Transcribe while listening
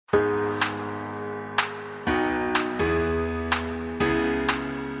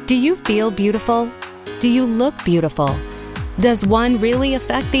Do you feel beautiful? Do you look beautiful? Does one really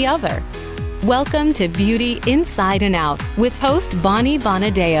affect the other? Welcome to Beauty Inside and Out with host Bonnie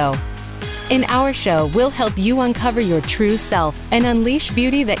Bonadeo. In our show, we'll help you uncover your true self and unleash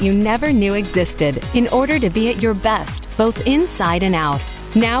beauty that you never knew existed in order to be at your best, both inside and out.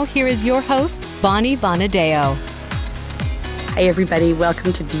 Now, here is your host, Bonnie Bonadeo. Hi, everybody.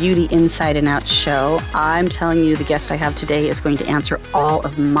 Welcome to Beauty Inside and Out show. I'm telling you, the guest I have today is going to answer all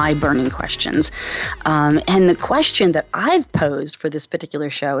of my burning questions. And the question that I've posed for this particular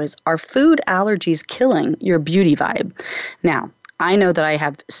show is, are food allergies killing your beauty vibe? Now, I know that I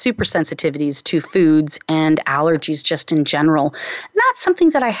have super sensitivities to foods and allergies just in general. Not something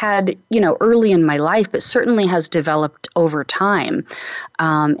that I had, early in my life, but certainly has developed over time.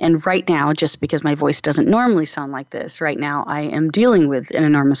 And right now, just because my voice doesn't normally sound like this, right now I am dealing with an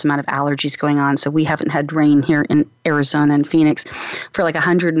enormous amount of allergies going on. So we haven't had rain here in Arizona and Phoenix for like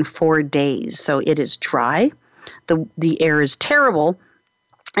 104 days. So it is dry. The air is terrible.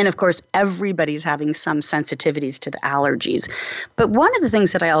 And of course, everybody's having some sensitivities to the allergies. But one of the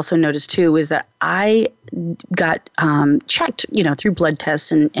things that I also noticed too is that I got checked, through blood tests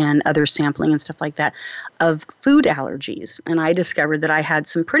and other sampling and stuff like that of food allergies. And I discovered that I had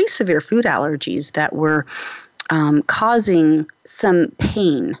some pretty severe food allergies that were causing some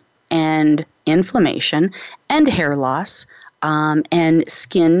pain and inflammation and hair loss and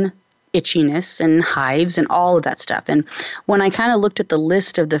skin itchiness and hives and all of that stuff. And when I kind of looked at the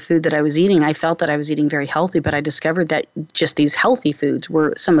list of the food that I was eating, I felt that I was eating very healthy, but I discovered that just these healthy foods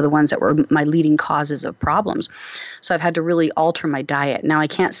were some of the ones that were my leading causes of problems. So I've had to really alter my diet. Now, I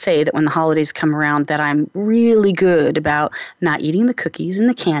can't say that when the holidays come around that I'm really good about not eating the cookies and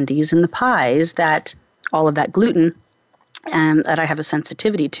the candies and the pies, that all of that gluten that I have a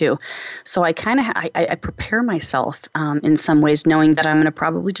sensitivity to. So I kind of I prepare myself in some ways, knowing that I'm going to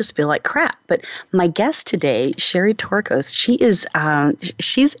probably just feel like crap. But my guest today, Sherry Torkos, she is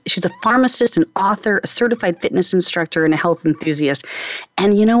she's a pharmacist, an author, a certified fitness instructor, and a health enthusiast.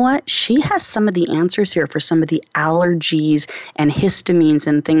 And you know what? She has some of the answers here for some of the allergies and histamines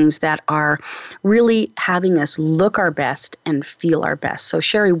and things that are really having us look our best and feel our best. So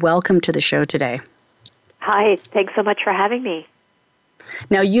Sherry, welcome to the show today. Hi, thanks so much for having me.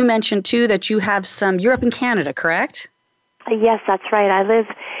 Now, you mentioned, too, that you have you're up in Canada, correct? Yes, that's right. I live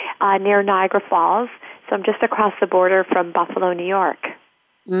near Niagara Falls, so I'm just across the border from Buffalo, New York.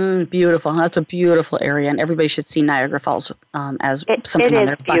 Beautiful. That's a beautiful area, and everybody should see Niagara Falls as something on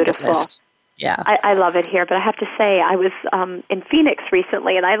their bucket list. Yeah, I love it here, but I have to say I was in Phoenix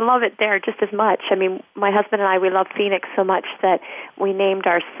recently, and I love it there just as much. I mean, my husband and I, we love Phoenix so much that we named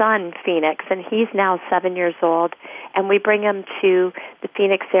our son Phoenix, and he's now 7 years old, and we bring him to the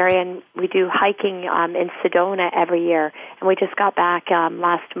Phoenix area, and we do hiking in Sedona every year, and we just got back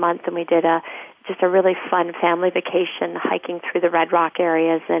last month, and we did just a really fun family vacation hiking through the Red Rock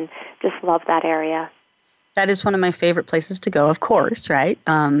areas, and just love that area. That is one of my favorite places to go, of course, right?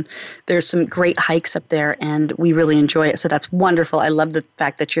 There's some great hikes up there, and we really enjoy it. So that's wonderful. I love the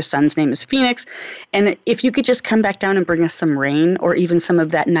fact that your son's name is Phoenix. And if you could just come back down and bring us some rain or even some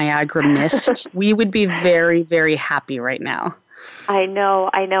of that Niagara mist, we would be very, very happy right now. I know.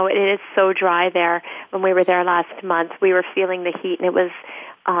 It is so dry there. When we were there last month, we were feeling the heat, and it was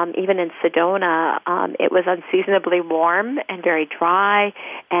even in Sedona, it was unseasonably warm and very dry,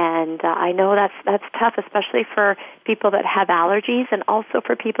 and I know that's tough, especially for people that have allergies and also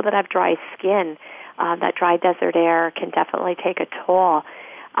for people that have dry skin. That dry desert air can definitely take a toll.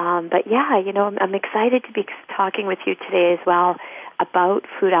 But yeah, I'm excited to be talking with you today as well about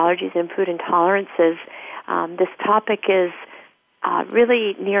food allergies and food intolerances. This topic is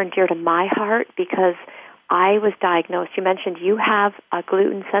really near and dear to my heart because I was diagnosed. You mentioned you have a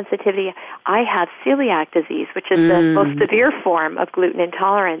gluten sensitivity. I have celiac disease, which is the most severe form of gluten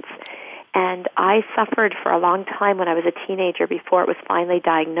intolerance. And I suffered for a long time when I was a teenager before it was finally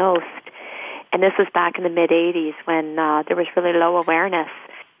diagnosed. And this was back in the mid-'80s when there was really low awareness.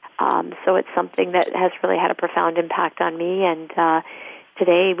 So it's something that has really had a profound impact on me. And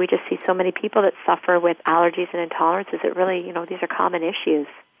today we just see so many people that suffer with allergies and intolerances. It really, these are common issues.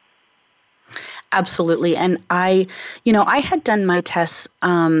 Absolutely. And I had done my tests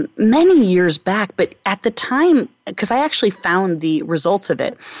many years back, but at the time, because I actually found the results of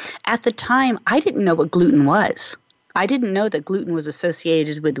it, at the time, I didn't know what gluten was. I didn't know that gluten was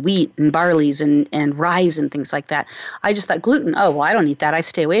associated with wheat and barleys and rye and things like that. I just thought gluten, I don't eat that. I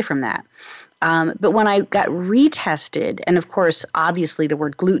stay away from that. But when I got retested, and of course, obviously the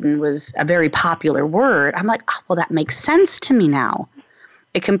word gluten was a very popular word, I'm like, that makes sense to me now.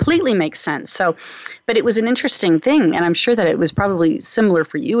 It completely makes sense. So, but it was an interesting thing, and I'm sure that it was probably similar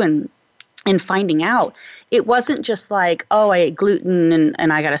for you in finding out. It wasn't just like, oh, I ate gluten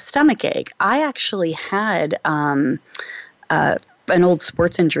and I got a stomach ache. I actually had an old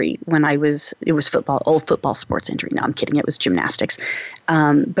sports injury when it was old football sports injury. No, I'm kidding. It was gymnastics.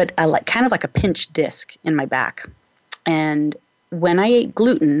 But kind of like a pinched disc in my back. And when I ate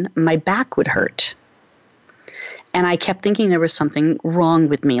gluten, my back would hurt. And I kept thinking there was something wrong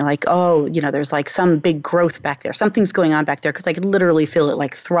with me, like, oh, there's like some big growth back there. Something's going on back there, because I could literally feel it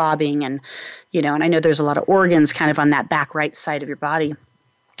like throbbing. And, and I know there's a lot of organs kind of on that back right side of your body.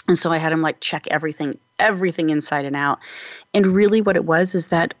 And so I had him like check everything inside and out. And really what it was is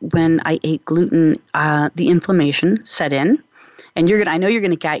that when I ate gluten, the inflammation set in. And I know you're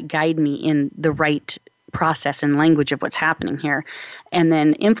going to guide me in the right process and language of what's happening here. And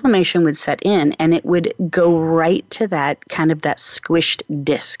then inflammation would set in, and it would go right to that kind of that squished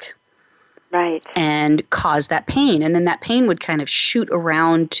disc. Right. And cause that pain. And then that pain would kind of shoot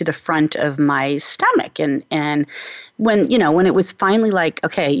around to the front of my stomach. And when it was finally like,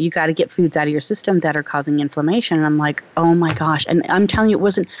 okay, you got to get foods out of your system that are causing inflammation. And I'm like, oh my gosh. And I'm telling you, it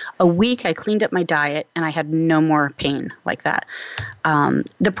wasn't a week. I cleaned up my diet and I had no more pain like that.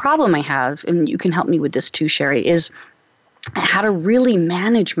 The problem I have, and you can help me with this too, Sherry, is how to really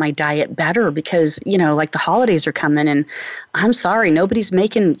manage my diet better, because, like the holidays are coming and I'm sorry, nobody's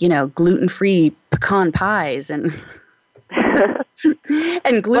making, gluten-free pecan pies and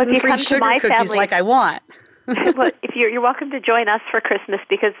and gluten-free sugar cookies like I want. Well, if you're welcome to join us for Christmas,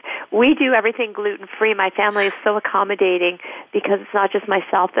 because we do everything gluten-free. My family is so accommodating, because it's not just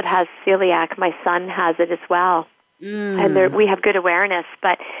myself that has celiac. My son has it as well. And we have good awareness.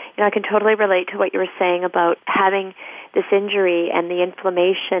 But, I can totally relate to what you were saying about having this injury and the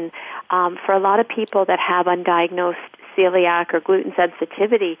inflammation. For a lot of people that have undiagnosed celiac or gluten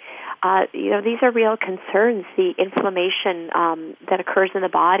sensitivity, these are real concerns. The inflammation that occurs in the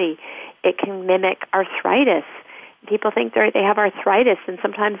body, it can mimic arthritis. People think they have arthritis, and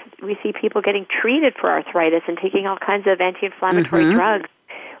sometimes we see people getting treated for arthritis and taking all kinds of anti-inflammatory drugs,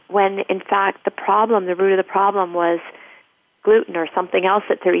 when in fact the root of the problem was gluten or something else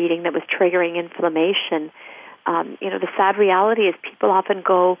that they're eating that was triggering inflammation. The sad reality is people often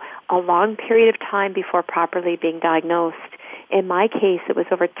go a long period of time before properly being diagnosed. In my case, it was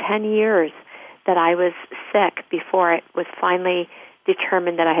over 10 years that I was sick before it was finally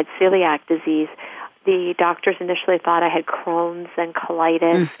determined that I had celiac disease. The doctors initially thought I had Crohn's and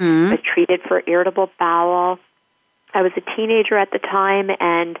colitis. I was treated for irritable bowel. I was a teenager at the time,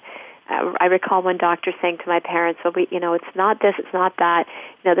 and I recall one doctor saying to my parents, well, it's not this, it's not that.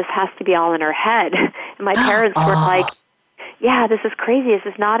 This has to be all in her head. And my parents were like, yeah, this is crazy.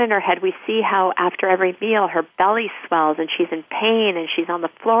 This is not in her head. We see how after every meal her belly swells and she's in pain and she's on the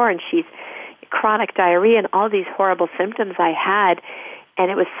floor and she's chronic diarrhea and all these horrible symptoms I had.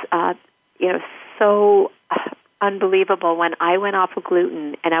 And it was, so unbelievable when I went off of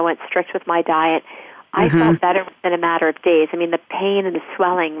gluten and I went strict with my diet. I felt better within a matter of days. I mean, the pain and the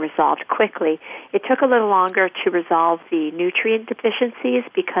swelling resolved quickly. It took a little longer to resolve the nutrient deficiencies,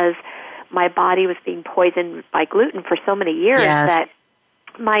 because my body was being poisoned by gluten for so many years that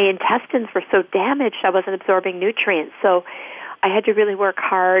my intestines were so damaged I wasn't absorbing nutrients. So I had to really work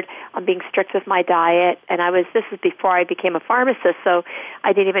hard on being strict with my diet. And this was before I became a pharmacist, so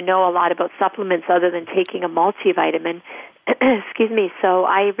I didn't even know a lot about supplements other than taking a multivitamin. Excuse me. So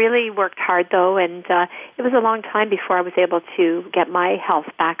I really worked hard, though, and it was a long time before I was able to get my health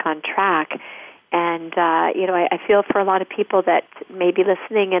back on track. And, I feel for a lot of people that may be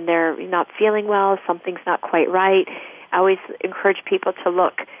listening and they're not feeling well, something's not quite right. I always encourage people to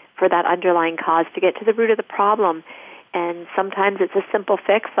look for that underlying cause, to get to the root of the problem. And sometimes it's a simple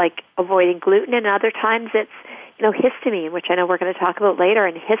fix like avoiding gluten, and other times it's histamine, which I know we're going to talk about later,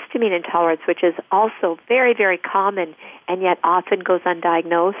 and histamine intolerance, which is also very, very common and yet often goes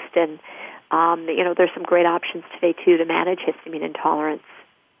undiagnosed. And, there's some great options today, too, to manage histamine intolerance.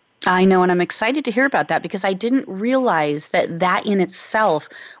 I know, and I'm excited to hear about that, because I didn't realize that in itself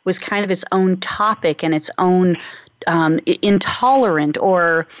was kind of its own topic and its own intolerant,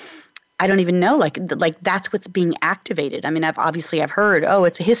 or I don't even know, like that's what's being activated. I mean, I've heard,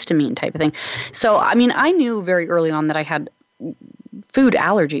 it's a histamine type of thing. So, I mean, I knew very early on that I had food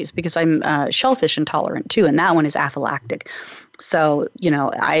allergies, because I'm shellfish intolerant too, and that one is aphylactic. So,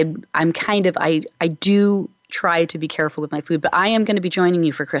 I do try to be careful with my food, but I am going to be joining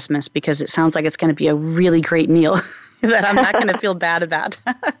you for Christmas, because it sounds like it's going to be a really great meal that I'm not going to feel bad about.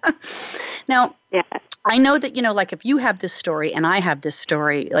 Now, I know that, like if you have this story and I have this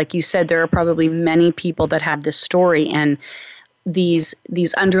story, like you said, there are probably many people that have this story. And these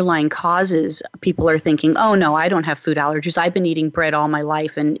underlying causes, people are thinking, oh no, I don't have food allergies. I've been eating bread all my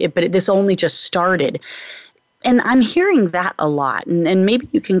life, but this only just started. And I'm hearing that a lot. And maybe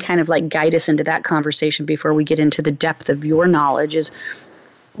you can kind of like guide us into that conversation before we get into the depth of your knowledge is,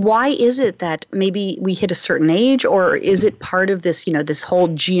 why is it that maybe we hit a certain age, or is it part of this, this whole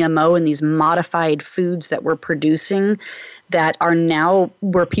GMO and these modified foods that we're producing that are now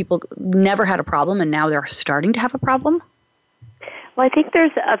where people never had a problem and now they're starting to have a problem? Well, I think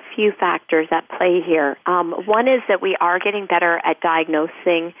there's a few factors at play here. One is that we are getting better at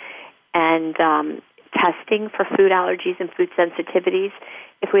diagnosing and testing for food allergies and food sensitivities.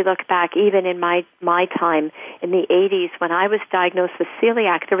 If we look back, even in my time in the 80s, when I was diagnosed with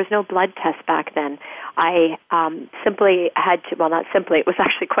celiac, there was no blood test back then. I simply had to, well, not simply, it was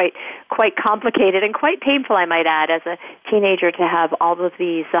actually quite complicated and quite painful, I might add, as a teenager to have all of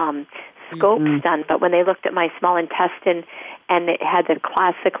these scopes done. But when they looked at my small intestine, and it had the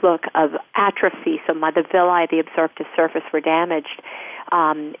classic look of atrophy, so the villi, the absorptive surface, were damaged.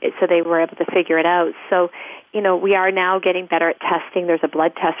 So they were able to figure it out. So, we are now getting better at testing. There's a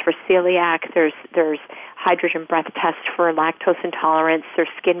blood test for celiac. There's hydrogen breath test for lactose intolerance. There's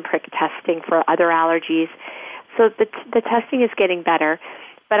skin prick testing for other allergies. So the testing is getting better.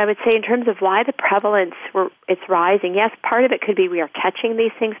 But I would say in terms of why the prevalence, it's rising, yes, part of it could be we are catching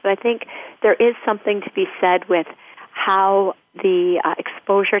these things, but I think there is something to be said with how the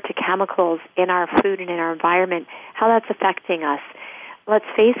exposure to chemicals in our food and in our environment, how that's affecting us. Let's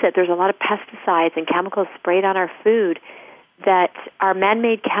face it, there's a lot of pesticides and chemicals sprayed on our food that are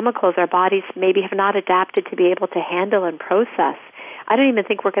man-made chemicals our bodies maybe have not adapted to be able to handle and process. I don't even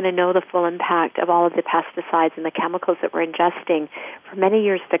think we're going to know the full impact of all of the pesticides and the chemicals that we're ingesting for many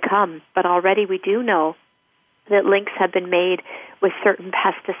years to come. But already we do know that links have been made with certain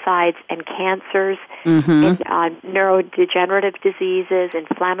pesticides and cancers, and neurodegenerative diseases,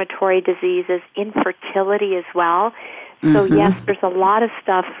 inflammatory diseases, infertility as well. So yes, there's a lot of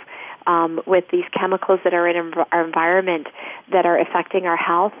stuff with these chemicals that are in our environment that are affecting our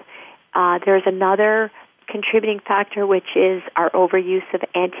health. There's another contributing factor, which is our overuse of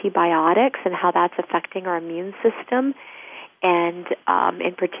antibiotics and how that's affecting our immune system. And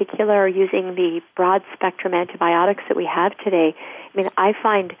in particular, using the broad-spectrum antibiotics that we have today. I mean, I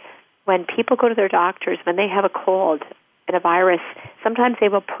find when people go to their doctors, when they have a cold and a virus, sometimes they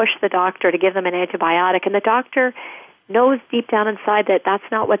will push the doctor to give them an antibiotic, and the doctor knows deep down inside that that's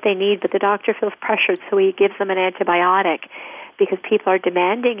not what they need, but the doctor feels pressured, so he gives them an antibiotic because people are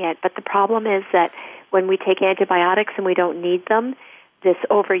demanding it. But the problem is that when we take antibiotics and we don't need them, this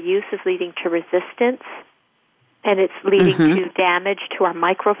overuse is leading to resistance, and it's leading to damage to our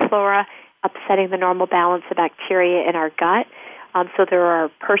microflora, upsetting the normal balance of bacteria in our gut. So there are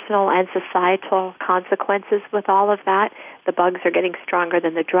personal and societal consequences with all of that. The bugs are getting stronger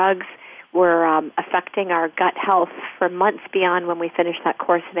than the drugs. We're affecting our gut health for months beyond when we finish that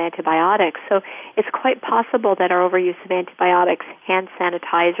course of antibiotics. So it's quite possible that our overuse of antibiotics, hand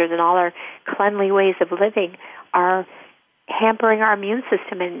sanitizers, and all our cleanly ways of living are hampering our immune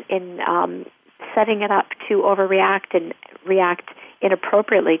system in setting it up to overreact and react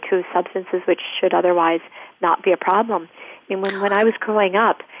inappropriately to substances which should otherwise not be a problem. I mean, when I was growing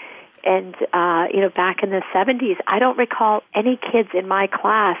up, and back in the 70s, I don't recall any kids in my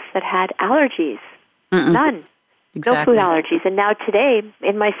class that had allergies. None. Exactly. No food allergies. And now today,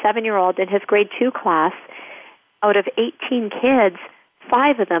 in my 7-year-old in his grade 2 class, out of 18 kids,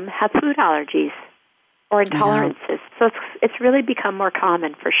 5 of them have food allergies or intolerances. So it's really become more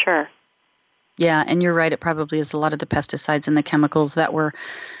common for sure. Yeah, and you're right. It probably is a lot of the pesticides and the chemicals that we're,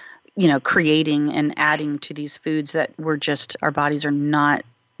 creating and adding to these foods that we're just, our bodies are not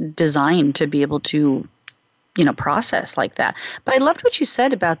designed to be able to, process like that. But I loved what you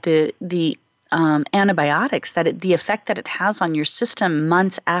said about the antibiotics, that the effect that it has on your system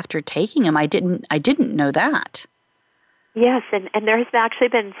months after taking them. I didn't know that. Yes, and there has actually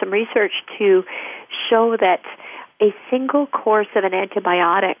been some research to show that a single course of an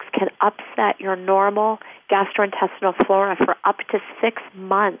antibiotics can upset your normal gastrointestinal flora for up to 6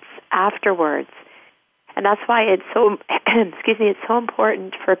 months afterwards. And that's why it's so, it's so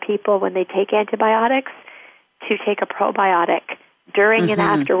important for people when they take antibiotics to take a probiotic during and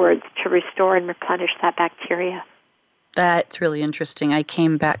afterwards to restore and replenish that bacteria. That's really interesting. I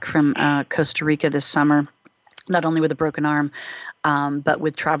came back from Costa Rica this summer, not only with a broken arm, but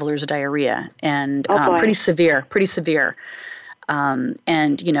with traveler's diarrhea, and pretty severe.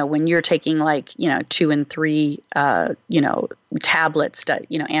 And, when you're taking 2 and 3, tablets,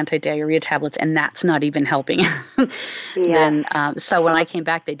 anti-diarrhea tablets, and that's not even helping, then, so when I came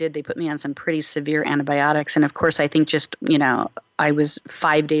back, they put me on some pretty severe antibiotics. And of course, I think just, I was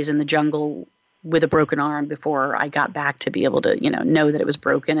 5 days in the jungle with a broken arm before I got back to be able to, know that it was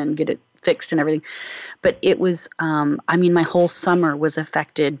broken and get it fixed and everything. But it was, my whole summer was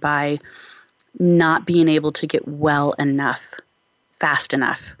affected by not being able to get well enough, fast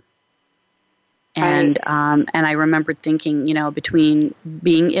enough. And and I remembered thinking, between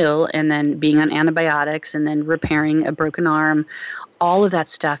being ill and then being on antibiotics and then repairing a broken arm, all of that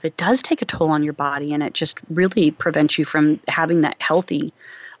stuff, it does take a toll on your body, and it just really prevents you from having that healthy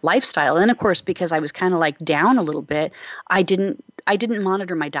lifestyle. And of course, because I was kind of down a little bit, I didn't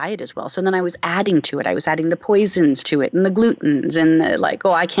monitor my diet as well. So then I was adding to it. I was adding the poisons to it and the glutens and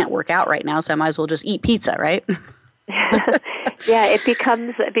the I can't work out right now, so I might as well just eat pizza, right? Yeah, it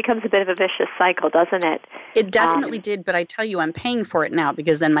becomes a bit of a vicious cycle, doesn't it? It definitely did, but I tell you, I'm paying for it now,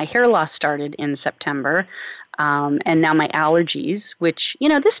 because then my hair loss started in September, and now my allergies, which,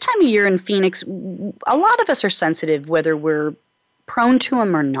 this time of year in Phoenix, a lot of us are sensitive, whether we're prone to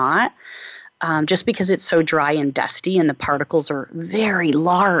them or not, just because it's so dry and dusty, and the particles are very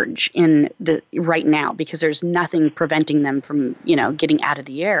large right now, because there's nothing preventing them from, getting out of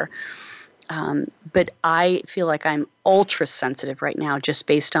the air. But I feel like I'm ultra sensitive right now, just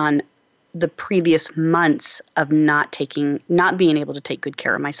based on the previous months of not being able to take good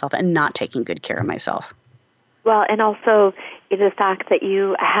care of myself and not taking good care of myself. Well, and also the fact that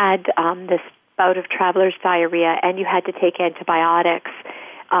you had this bout of traveler's diarrhea and you had to take antibiotics.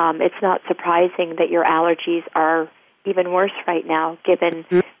 It's not surprising that your allergies are even worse right now, given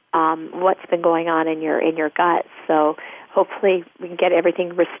what's been going on in your gut. So hopefully we can get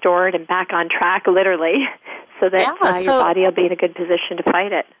everything restored and back on track, literally, so that your body will be in a good position to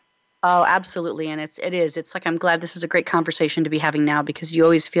fight it. Oh, absolutely. And it is. It's I'm glad this is a great conversation to be having now, because you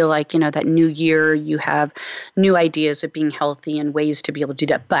always feel like, that new year, you have new ideas of being healthy and ways to be able to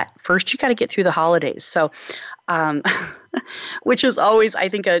do that. But first, you got to get through the holidays. So, which is always, I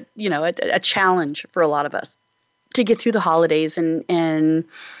think, a challenge for a lot of us, to get through the holidays and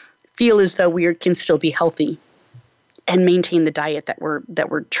feel as though we can still be healthy and maintain the diet that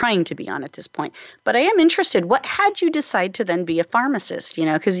we're trying to be on at this point. But I am interested, what had you decide to then be a pharmacist?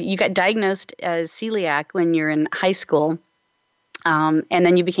 Because you got diagnosed as celiac when you're in high school, and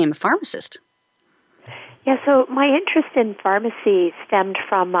then you became a pharmacist. Yeah, so my interest in pharmacy stemmed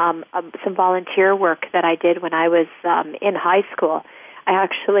from some volunteer work that I did when I was in high school. I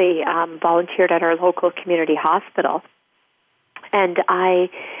actually volunteered at our local community hospital, and I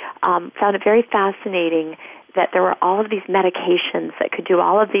found it very fascinating that there were all of these medications that could do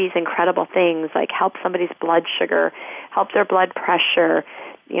all of these incredible things, like help somebody's blood sugar, help their blood pressure,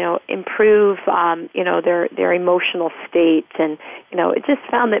 improve, their emotional state. And, it just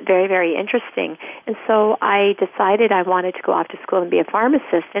found it very, very interesting. And so I decided I wanted to go off to school and be a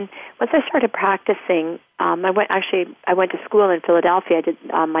pharmacist. And once I started practicing, I went to school in Philadelphia. I did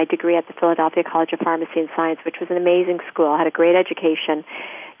my degree at the Philadelphia College of Pharmacy and Science, which was an amazing school. I had a great education.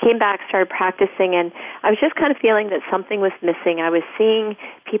 Came back, started practicing, and I was just kind of feeling that something was missing. I was seeing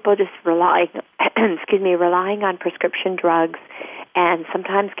people just relying on prescription drugs, and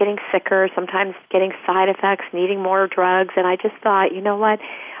sometimes getting sicker, sometimes getting side effects, needing more drugs. And I just thought, you know what,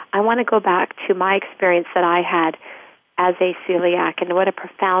 I want to go back to my experience that I had as a celiac, and what a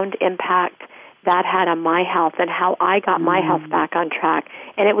profound impact that had on my health and how I got my health back on track.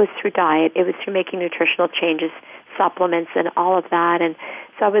 And it was through diet. It was through making nutritional changes, supplements, and all of that. And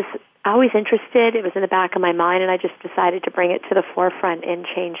so I was always interested. It was in the back of my mind, and I just decided to bring it to the forefront and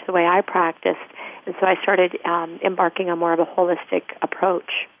change the way I practiced. And so I started embarking on more of a holistic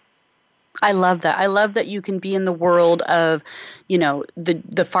approach. I love that. I love that you can be in the world of, the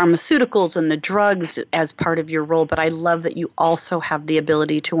pharmaceuticals and the drugs as part of your role, but I love that you also have the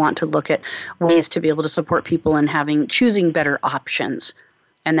ability to want to look at ways to be able to support people in choosing better options,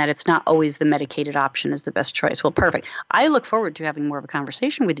 and that it's not always the medicated option is the best choice. Well, perfect. I look forward to having more of a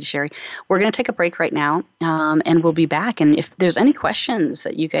conversation with you, Sherry. We're going to take a break right now, and we'll be back. And if there's any questions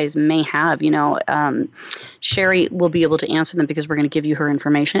that you guys may have, Sherry will be able to answer them, because we're going to give you her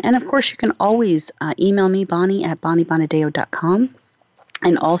information. And, of course, you can always email me, Bonnie, at bonniebonadeo.com.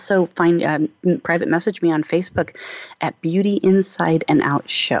 And also private message me on Facebook at BEaUty Inside and Out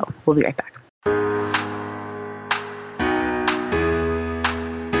Show. We'll be right back.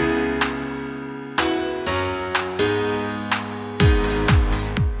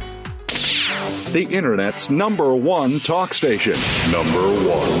 The Internet's #1 talk station.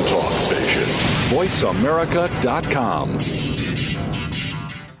 #1 talk station. VoiceAmerica.com.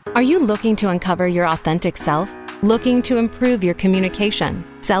 Are you looking to uncover your authentic self? Looking to improve your communication,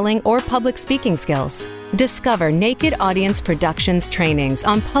 selling, or public speaking skills? Discover Naked Audience Productions trainings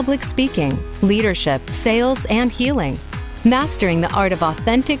on public speaking, leadership, sales, and healing. Mastering the art of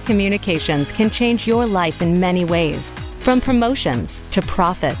authentic communications can change your life in many ways. From promotions to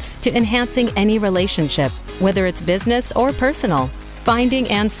profits to enhancing any relationship, whether it's business or personal. Finding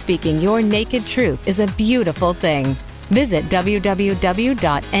and speaking your naked truth is a beautiful thing. Visit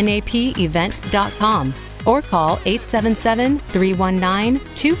www.napevents.com or call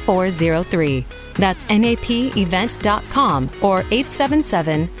 877-319-2403. That's napevents.com or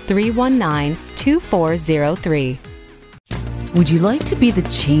 877-319-2403. Would you like to be the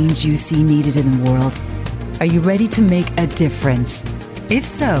change you see needed in the world? Are you ready to make a difference? If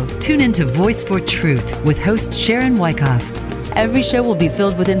so, tune into Voice for Truth with host Sharon Wyckoff. Every show will be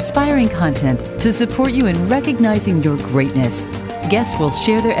filled with inspiring content to support you in recognizing your greatness. Guests will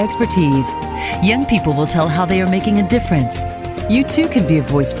share their expertise. Young people will tell how they are making a difference. You too can be a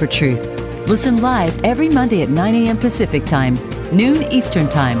voice for truth. Listen live every Monday at 9 a.m. Pacific Time, noon Eastern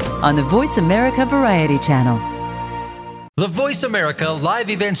Time on the Voice America Variety Channel. The Voice America Live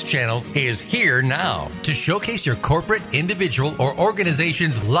Events channel is here now to showcase your corporate, individual, or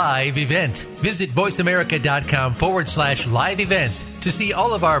organization's live event. Visit voiceamerica.com/live events to see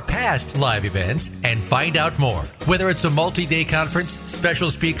all of our past live events and find out more. Whether it's a multi-day conference,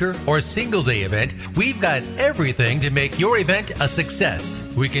 special speaker, or single-day event, we've got everything to make your event a success.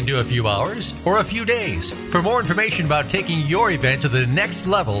 We can do a few hours or a few days. For more information about taking your event to the next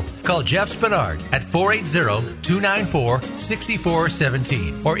level, call Jeff Spinard at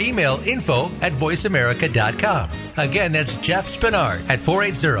 480-294-6417 or email info@voiceamerica.com. Again, that's Jeff Spinard at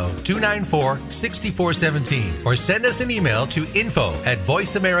 480-294-6417 or send us an email to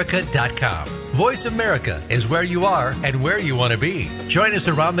info@voiceamerica.com. Voice America is where you are and where you want to be. Join us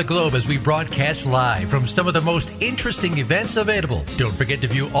around the globe as we broadcast live from some of the most interesting events available. Don't forget to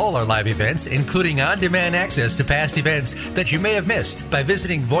view all our live events, including on-demand access to past events that you may have missed by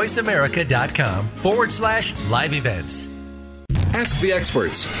visiting voiceamerica.com/live events. Ask the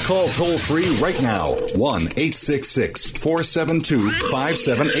experts. Call toll-free right now,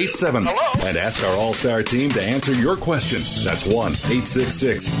 1-866-472-5787. And ask our All-Star team to answer your question. That's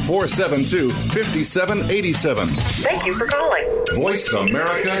 1-866-472-5787. Thank you for calling.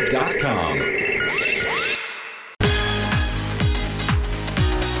 VoiceAmerica.com.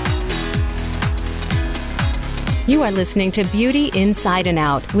 You are listening to Beauty Inside and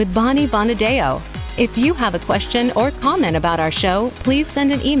Out with Bonnie Bonadeo. If you have a question or comment about our show, please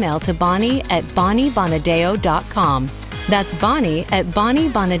send an email to bonnie@bonniebonadeo.com. That's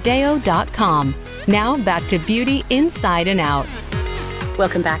bonnie@bonniebonadeo.com. Now back to Beauty Inside and Out.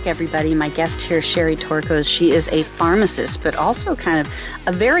 Welcome back, everybody. My guest here, Sherry Torkos. She is a pharmacist, but also kind of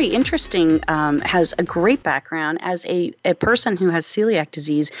a very interesting, has a great background as a person who has celiac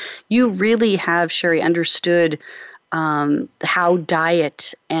disease. You really have, Sherry, understood how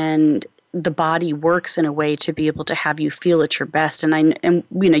diet and the body works in a way to be able to have you feel at your best. And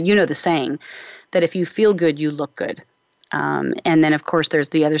you know the saying that if you feel good, you look good. And then, of course, there's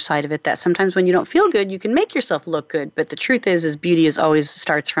the other side of it that sometimes when you don't feel good, you can make yourself look good. But the truth is beauty always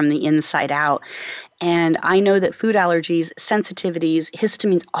starts from the inside out. And I know that food allergies, sensitivities,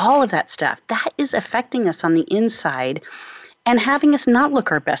 histamines, all of that stuff, that is affecting us on the inside and having us not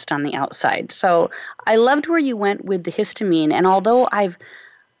look our best on the outside. So I loved where you went with the histamine. And although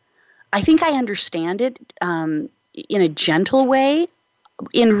I think I understand it in a gentle way,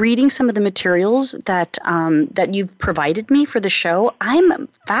 in reading some of the materials that you've provided me for the show, I'm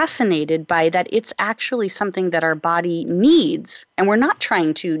fascinated by that it's actually something that our body needs, and we're not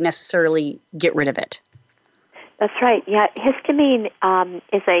trying to necessarily get rid of it. That's right. Yeah, histamine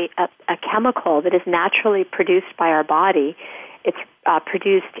is a chemical that is naturally produced by our body. It's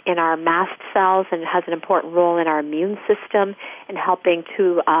produced in our mast cells and has an important role in our immune system in helping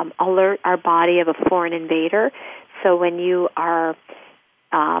to alert our body of a foreign invader. So when you are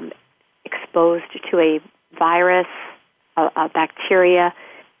exposed to a virus, a bacteria,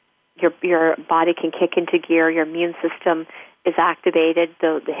 your body can kick into gear. Your immune system is activated.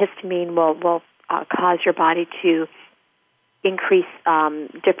 The histamine will cause your body to increase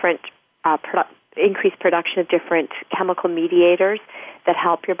increased production of different chemical mediators that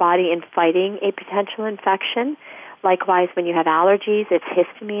help your body in fighting a potential infection. Likewise, when you have allergies, it's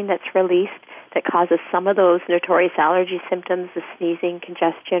histamine that's released that causes some of those notorious allergy symptoms, the sneezing,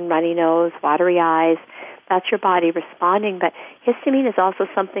 congestion, runny nose, watery eyes. That's your body responding. But histamine is also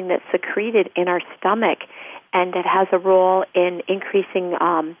something that's secreted in our stomach, and it has a role in increasing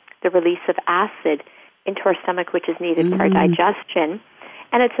the release of acid into our stomach, which is needed for our digestion.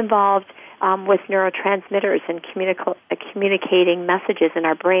 And it's involved with neurotransmitters and communicating messages in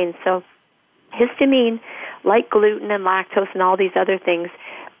our brain. So histamine, like gluten and lactose and all these other things,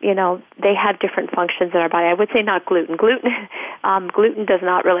 they have different functions in our body. I would say not gluten. Gluten does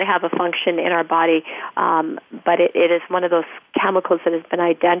not really have a function in our body, but it is one of those chemicals that has been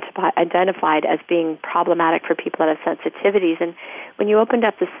identified as being problematic for people that have sensitivities. And when you opened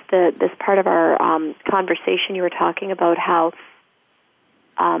up this part of our conversation, you were talking about how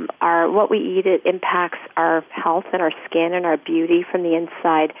what we eat, it impacts our health and our skin and our beauty from the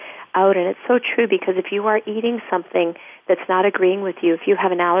inside out. And it's so true, because if you are eating something that's not agreeing with you, if you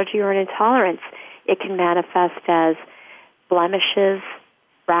have an allergy or an intolerance, it can manifest as blemishes,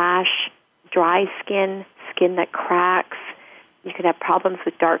 rash, dry skin, skin that cracks. You can have problems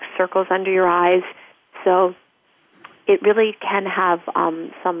with dark circles under your eyes. So it really can have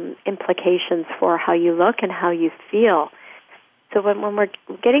some implications for how you look and how you feel. So when we're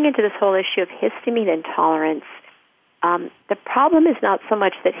getting into this whole issue of histamine intolerance, the problem is not so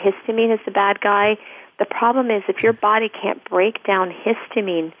much that histamine is the bad guy. The problem is if your body can't break down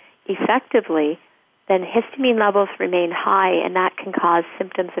histamine effectively, then histamine levels remain high, and that can cause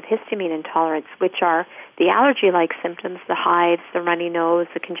symptoms of histamine intolerance, which are the allergy-like symptoms, the hives, the runny nose,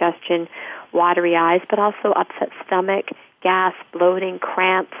 the congestion, watery eyes, but also upset stomach, gas, bloating,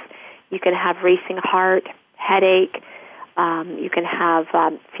 cramps. You can have racing heart, headache. You can have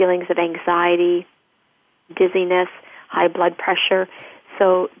feelings of anxiety, dizziness, high blood pressure.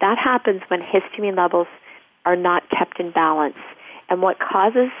 So that happens when histamine levels are not kept in balance. And what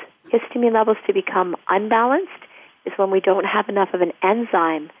causes histamine levels to become unbalanced is when we don't have enough of an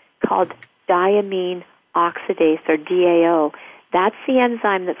enzyme called diamine oxidase, or DAO. That's the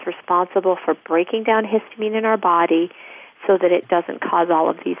enzyme that's responsible for breaking down histamine in our body so that it doesn't cause all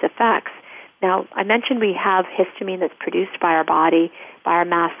of these effects. Now, I mentioned we have histamine that's produced by our body, by our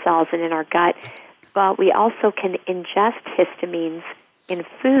mast cells, and in our gut. But we also can ingest histamines in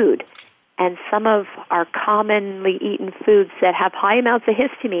food. And some of our commonly eaten foods that have high amounts of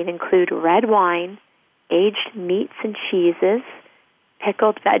histamine include red wine, aged meats and cheeses,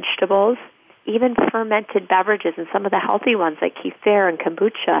 pickled vegetables, even fermented beverages, and some of the healthy ones like kefir and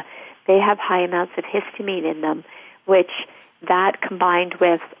kombucha. They have high amounts of histamine in them, which that combined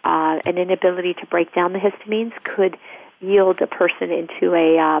with an inability to break down the histamines could yield a person into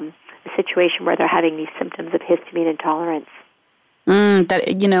a situation where they're having these symptoms of histamine intolerance.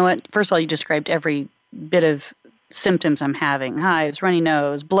 You know what? First of all, you described every bit of symptoms I'm having: hives, runny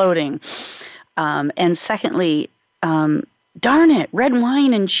nose, bloating. And secondly, darn it, red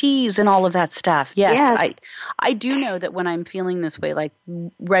wine and cheese and all of that stuff. Yes. I do know that when I'm feeling this way, like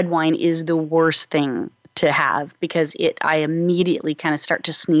red wine is the worst thing to have, because I immediately kind of start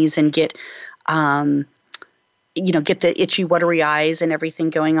to sneeze and get the itchy, watery eyes and everything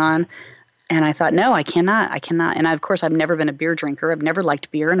going on. And I thought, no, I cannot. And of course, I've never been a beer drinker. I've never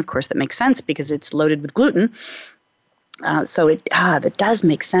liked beer. And of course, that makes sense because it's loaded with gluten. So that does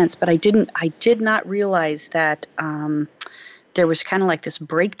make sense. But I did not realize that there was kind of like this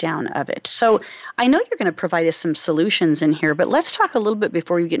breakdown of it. So I know you're going to provide us some solutions in here, but let's talk a little bit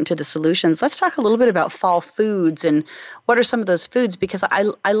before you get into the solutions. Let's talk a little bit about fall foods and what are some of those foods, because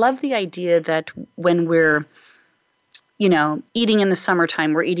I love the idea that when we're eating in the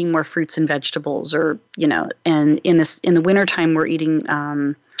summertime, we're eating more fruits and vegetables, or, and in the wintertime, we're eating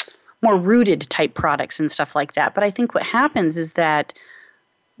more rooted type products and stuff like that. But I think what happens is that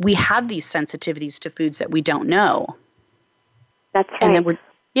we have these sensitivities to foods that we don't know. That's right.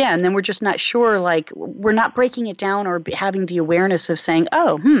 And then we're just not sure, like we're not breaking it down or having the awareness of saying,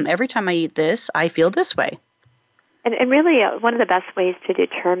 every time I eat this, I feel this way. And really one of the best ways to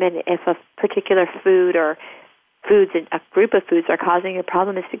determine if a particular food or foods, a group of foods are causing a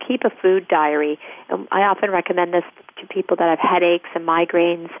problem is to keep a food diary. And I often recommend this to people that have headaches and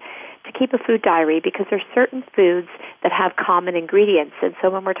migraines, to keep a food diary, because there's certain foods that have common ingredients. And so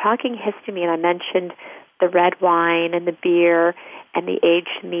when we're talking histamine, I mentioned the red wine and the beer and the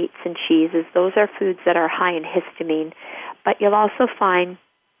aged meats and cheeses. Those are foods that are high in histamine. But you'll also find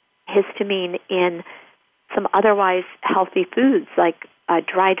histamine in some otherwise healthy foods like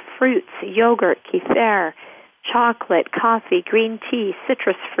dried fruits, yogurt, kefir, chocolate, coffee, green tea,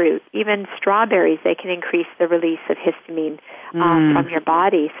 citrus fruit, even strawberries. They can increase the release of histamine from your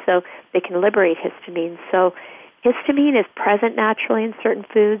body, so they can liberate histamine. So histamine is present naturally in certain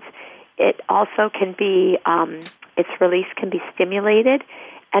foods. It also can be, its release can be stimulated.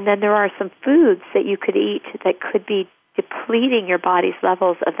 And then there are some foods that you could eat that could be depleting your body's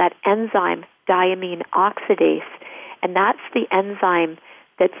levels of that enzyme, diamine oxidase. And that's the enzyme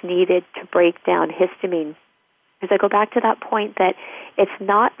that's needed to break down histamine. As I go back to that point that it's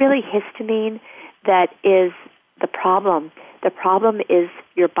not really histamine that is the problem. The problem is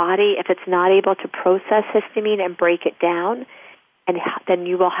your body, if it's not able to process histamine and break it down, and then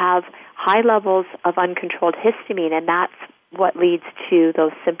you will have high levels of uncontrolled histamine, and that's what leads to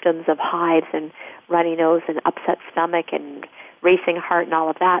those symptoms of hives and runny nose and upset stomach and racing heart and all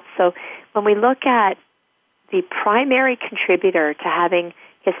of that. So when we look at the primary contributor to having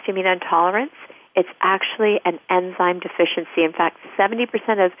histamine intolerance, it's actually an enzyme deficiency. In fact, 70%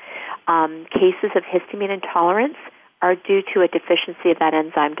 of cases of histamine intolerance are due to a deficiency of that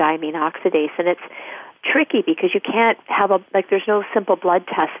enzyme diamine oxidase. And it's tricky because you can't have there's no simple blood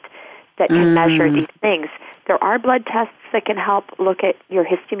test that can measure these things. There are blood tests that can help look at your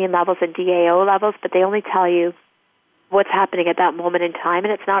histamine levels and DAO levels, but they only tell you what's happening at that moment in time,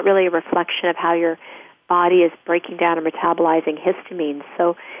 and it's not really a reflection of how your body is breaking down and metabolizing histamine.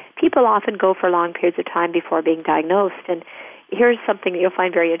 So people often go for long periods of time before being diagnosed. And here's something that you'll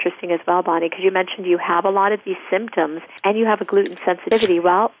find very interesting as well, Bonnie, because you mentioned you have a lot of these symptoms and you have a gluten sensitivity.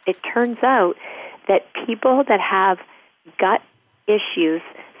 Well, it turns out that people that have gut issues,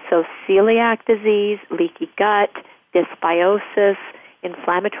 so celiac disease, leaky gut, dysbiosis,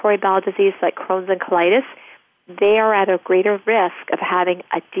 inflammatory bowel disease like Crohn's and colitis, they are at a greater risk of having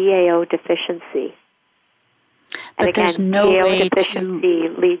a DAO deficiency. And but again, there's no DAO way deficiency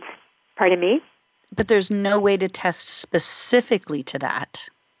leads, pardon me? But there's no way to test specifically to that.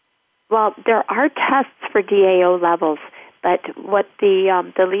 Well, there are tests for DAO levels, but what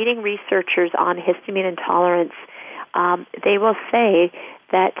the leading researchers on histamine intolerance, they will say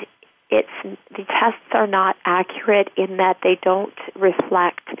that the tests are not accurate in that they don't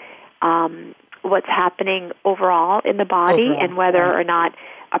reflect what's happening overall in the body and whether or not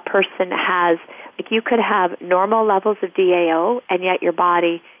a person has, you could have normal levels of DAO and yet your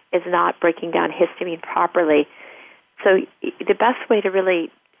body is not breaking down histamine properly. So the best way to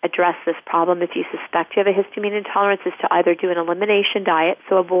really address this problem if you suspect you have a histamine intolerance is to either do an elimination diet,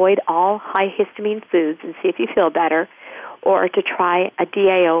 so avoid all high histamine foods and see if you feel better, or to try a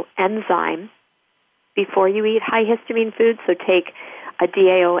DAO enzyme before you eat high histamine foods. So take a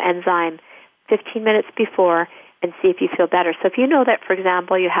DAO enzyme 15 minutes before and see if you feel better. So if you know that, for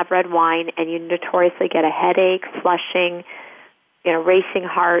example, you have red wine and you notoriously get a headache, flushing, racing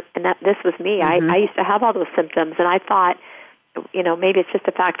heart, and this was me. I used to have all those symptoms, and I thought, maybe it's just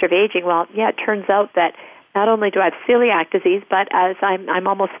a factor of aging. Well, yeah, it turns out that not only do I have celiac disease, but as I'm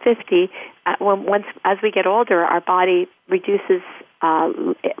almost 50, as we get older, our body reduces.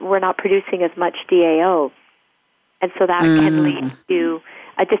 We're not producing as much DAO, and so that can lead to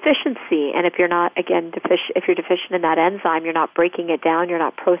a deficiency. And if you're not, again, if you're deficient in that enzyme, you're not breaking it down, you're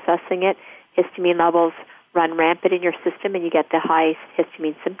not processing it, histamine levels run rampant in your system, and you get the high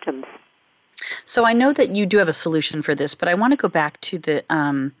histamine symptoms. So I know that you do have a solution for this, but I want to go back to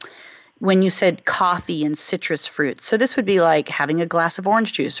the when you said coffee and citrus fruits. So this would be like having a glass of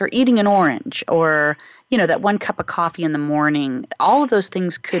orange juice or eating an orange or, that 1 cup of coffee in the morning. All of those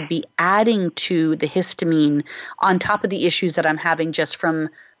things could be adding to the histamine on top of the issues that I'm having just from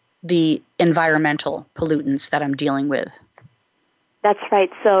the environmental pollutants that I'm dealing with. That's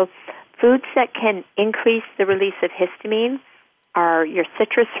right. So foods that can increase the release of histamine are your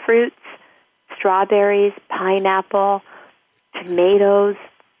citrus fruits, strawberries, pineapple, tomatoes,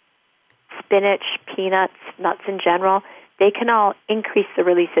 spinach, peanuts, nuts in general. They can all increase the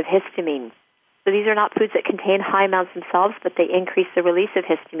release of histamine. So these are not foods that contain high amounts themselves, but they increase the release of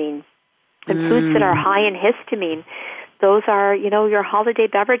histamine. And foods that are high in histamine, those are, your holiday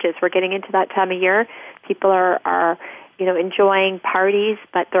beverages. We're getting into that time of year. People are enjoying parties,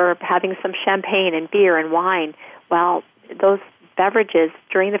 but they're having some champagne and beer and wine. Well, those beverages,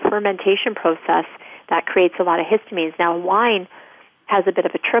 during the fermentation process, that creates a lot of histamines. Now, wine has a bit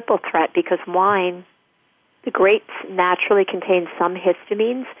of a triple threat because wine, the grapes naturally contain some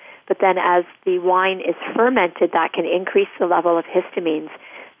histamines, but then as the wine is fermented, that can increase the level of histamines.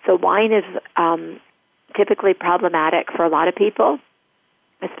 So wine is typically problematic for a lot of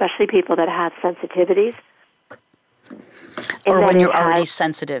especially people that have sensitivities. Or when you're already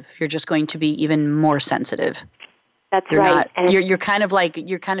sensitive, you're just going to be even more sensitive. That's right. You're kind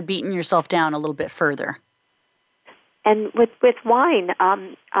of beating yourself down a little bit further. And with wine,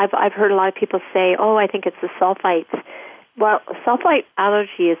 I've heard a lot of people say, "Oh, I think it's the sulfites." Well, sulfite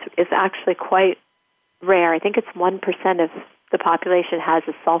allergy is actually quite rare. I think it's 1% of the population has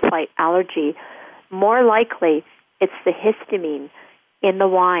a sulfite allergy. More likely, it's the histamine in the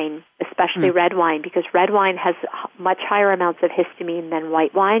wine, especially red wine, because red wine has much higher amounts of histamine than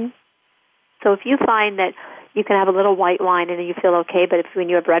white wine. So if you find that you can have a little white wine and you feel okay, but when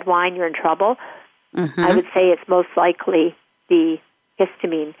you have red wine, you're in trouble, I would say it's most likely the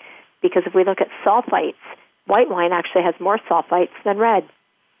histamine. Because if we look at sulfites, white wine actually has more sulfites than red.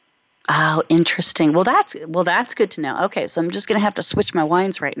 Oh, interesting. Well, that's good to know. Okay, so I'm just going to have to switch my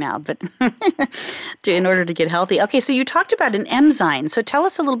wines right now, but in order to get healthy. Okay, so you talked about an enzyme. So tell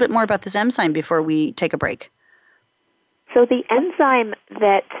us a little bit more about this enzyme before we take a break. So the enzyme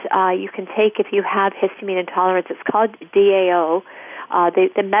that you can take if you have histamine intolerance, it's called DAO.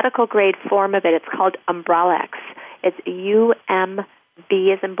 The medical grade form of it, it's called Umbrellux. It's UMB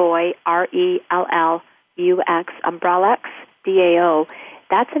as in boy, RELLUX, Umbrellux, DAO.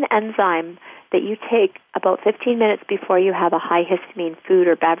 That's an enzyme that you take about 15 minutes before you have a high histamine food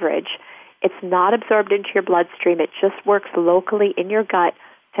or beverage. It's not absorbed into your bloodstream. It just works locally in your gut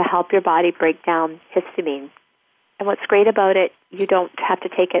to help your body break down histamine. And what's great about it, you don't have to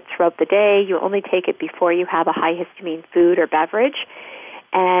take it throughout the day. You only take it before you have a high histamine food or beverage.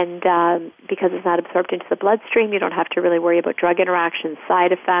 And because it's not absorbed into the bloodstream, you don't have to really worry about drug interactions,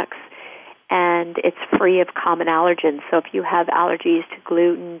 side effects, and it's free of common allergens. So if you have allergies to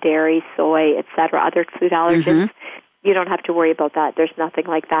gluten, dairy, soy, etc., other food allergens, you don't have to worry about that. There's nothing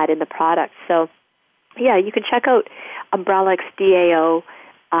like that in the product. So, yeah, you can check out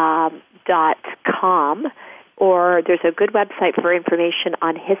umbrellaxdao.com, or there's a good website for information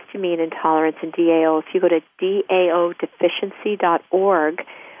on histamine intolerance and DAO. If you go to daodeficiency.org,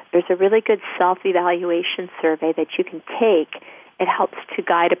 there's a really good self-evaluation survey that you can take. It helps to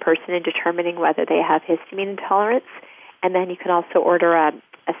guide a person in determining whether they have histamine intolerance, and then you can also order a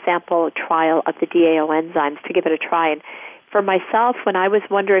sample trial of the DAO enzymes to give it a try. And for myself, when I was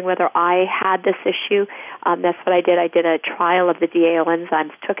wondering whether I had this issue, that's what I did. I did a trial of the DAO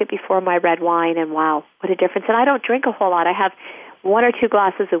enzymes, took it before my red wine, and wow, what a difference. And I don't drink a whole lot. I have 1 or 2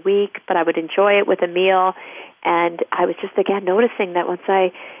 glasses a week, but I would enjoy it with a meal. And I was just, again, noticing that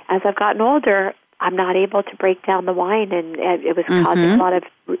as I've gotten older, I'm not able to break down the wine, and it was causing a lot of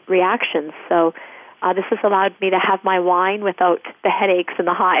reactions. So this has allowed me to have my wine without the headaches and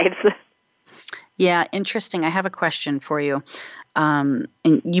the hives. Yeah, interesting. I have a question for you. And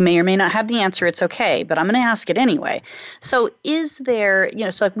you may or may not have the answer. It's okay, but I'm going to ask it anyway. So is there,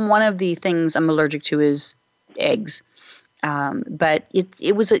 so like one of the things I'm allergic to is eggs. But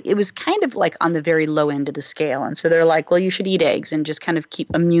it was kind of like on the very low end of the scale. And so they're like, well, you should eat eggs and just kind of keep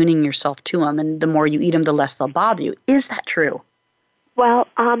immuning yourself to them. And the more you eat them, the less they'll bother you. Is that true? Well,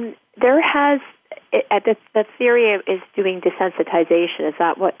 the theory is doing desensitization. Is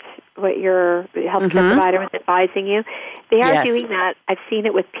that what your healthcare provider was advising you? They are doing that. I've seen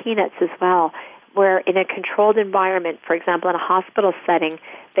it with peanuts as well, where in a controlled environment, for example, in a hospital setting,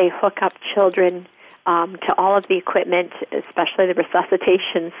 they hook up children to all of the equipment, especially the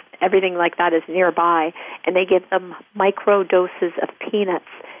resuscitations, everything like that is nearby, and they give them micro doses of peanuts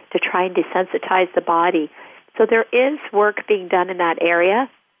to try and desensitize the body. So there is work being done in that area,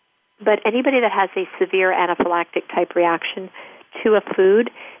 but anybody that has a severe anaphylactic type reaction to a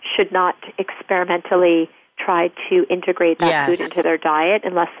food should not experimentally try to integrate that food into their diet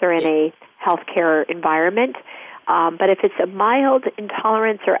unless they're in a healthcare environment. But if it's a mild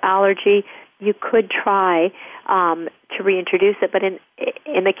intolerance or allergy, you could try to reintroduce it. But in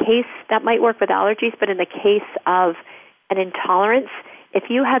the case, that might work with allergies, but in the case of an intolerance, if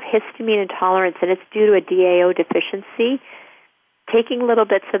you have histamine intolerance and it's due to a DAO deficiency, taking little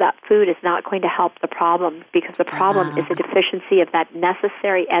bits of that food is not going to help the problem, because the problem is a deficiency of that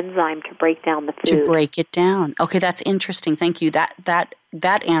necessary enzyme to break down the food. To break it down. Okay, that's interesting. Thank you. That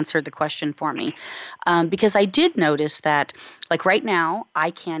answered the question for me, because I did notice that, like right now, I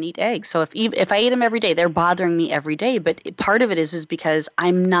can't eat eggs. So if I eat them every day, they're bothering me every day. But part of it is because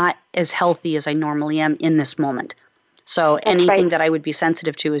I'm not as healthy as I normally am in this moment. So anything that I would be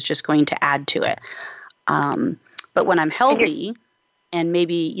sensitive to is just going to add to it. But when I'm healthy, and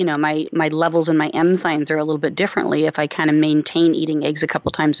maybe, my levels and my enzymes are a little bit differently, if I kind of maintain eating eggs a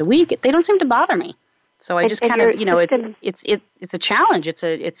couple times a week, they don't seem to bother me. So I just kind of, it's a challenge.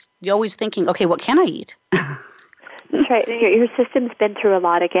 You're always thinking, okay, what can I eat? That's right. Your system's been through a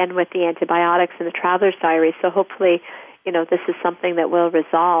lot, again, with the antibiotics and the traveler's diary. So hopefully, this is something that will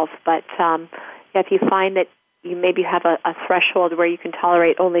resolve. But if you find that you maybe have a threshold where you can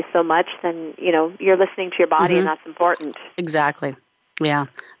tolerate only so much, then, you're listening to your body, and that's important. Exactly. Yeah,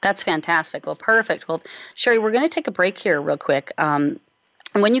 that's fantastic. Well, perfect. Well, Sherry, we're going to take a break here real quick. And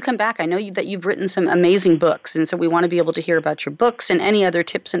when you come back, I know that you've written some amazing books, and so we want to be able to hear about your books and any other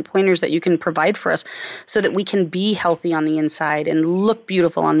tips and pointers that you can provide for us so that we can be healthy on the inside and look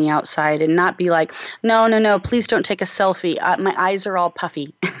beautiful on the outside and not be like, no, please don't take a selfie. My eyes are all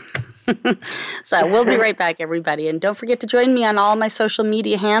puffy. So we'll be right back, everybody. And don't forget to join me on all my social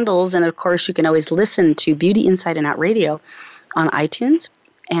media handles. And, of course, you can always listen to Beauty Inside and Out Radio on iTunes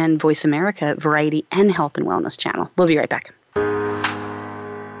and Voice America Variety and Health and Wellness channel. We'll be right back.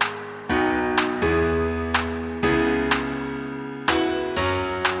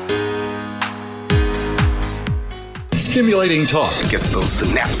 Stimulating talk. It gets those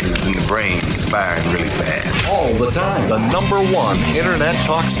synapses in the brain firing really fast. All the time. The #1 Internet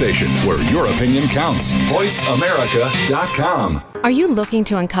talk station where your opinion counts. VoiceAmerica.com. Are you looking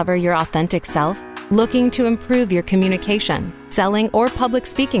to uncover your authentic self? Looking to improve your communication, selling, or public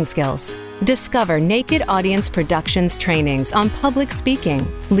speaking skills? Discover Naked Audience Productions trainings on public speaking,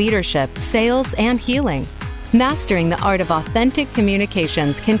 leadership, sales, and healing. Mastering the art of authentic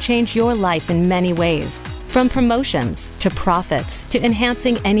communications can change your life in many ways. From promotions to profits to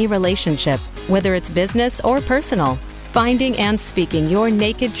enhancing any relationship, whether it's business or personal, finding and speaking your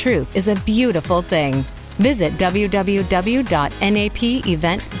naked truth is a beautiful thing. Visit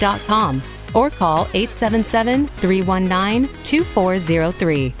www.napevents.com or call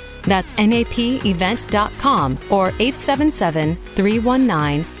 877-319-2403. That's napevents.com or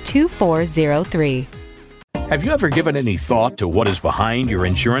 877-319-2403. Have you ever given any thought to what is behind your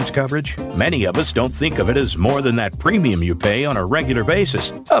insurance coverage? Many of us don't think of it as more than that premium you pay on a regular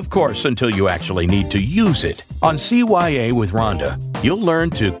basis. Of course, until you actually need to use it. On CYA with Rhonda, you'll learn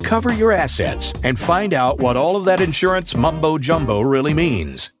to cover your assets and find out what all of that insurance mumbo-jumbo really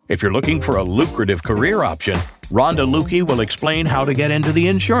means. If you're looking for a lucrative career option, Rhonda Lukey will explain how to get into the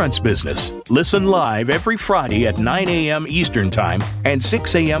insurance business. Listen live every Friday at 9 a.m. Eastern Time and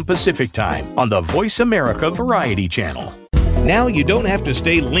 6 a.m. Pacific Time on the Voice America Variety Channel. Now you don't have to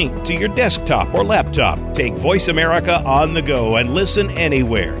stay linked to your desktop or laptop. Take Voice America on the go and listen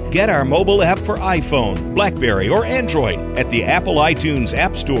anywhere. Get our mobile app for iPhone, BlackBerry, or Android at the Apple iTunes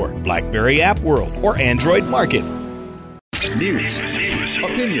App Store, BlackBerry App World, or Android Market. News,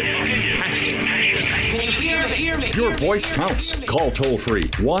 opinion, passion. Your voice counts. Call toll-free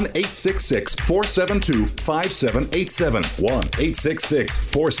 1-866-472-5787.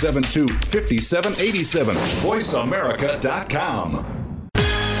 1-866-472-5787. VoiceAmerica.com.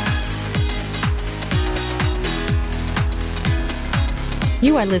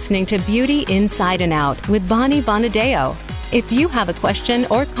 You are listening to Beauty Inside and Out with Bonnie Bonadeo. If you have a question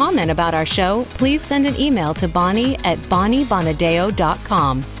or comment about our show, please send an email to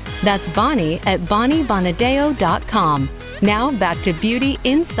bonnie@bonniebonadeo.com. That's bonnie@bonniebonadeo.com. Now back to Beauty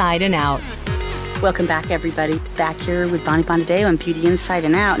Inside and Out. Welcome back, everybody. Back here with Bonnie Bonadeo on Beauty Inside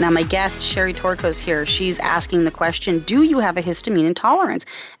and Out. Now, my guest, Sherry Torkos here, she's asking the question, do you have a histamine intolerance?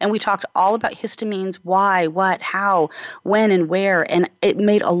 And we talked all about histamines, why, what, how, when, and where. And it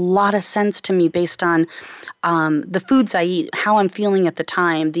made a lot of sense to me based on the foods I eat, how I'm feeling at the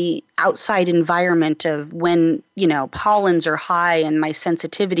time, the outside environment of when, pollens are high and my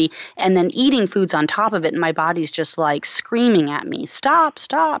sensitivity, and then eating foods on top of it, and my body's just like screaming at me, stop.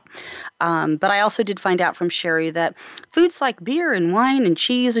 But I also did find out from Sherry that foods like beer and wine and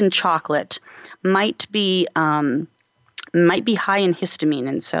cheese and chocolate might be high in histamine.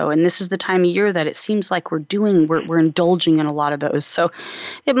 And this is the time of year that it seems like we're indulging in a lot of those. So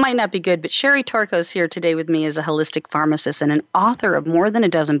it might not be good. But Sherry Torkos here today with me is a holistic pharmacist and an author of more than a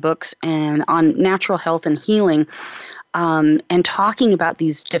dozen books and on natural health and healing, and talking about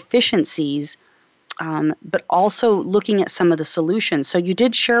these deficiencies, but also looking at some of the solutions. So you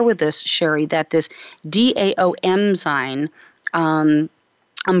did share with us, Sherry, that this DAO enzyme,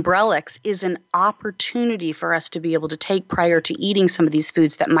 Umbrellex, is an opportunity for us to be able to take prior to eating some of these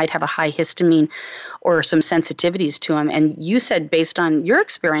foods that might have a high histamine or some sensitivities to them. And you said, based on your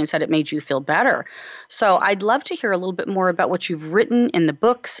experience, that it made you feel better. So I'd love to hear a little bit more about what you've written in the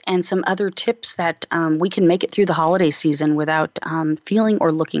books and some other tips that we can make it through the holiday season without feeling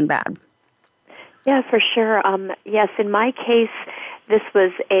or looking bad. Yeah, for sure. Yes, in my case, this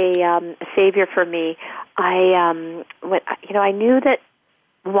was a savior for me. I knew that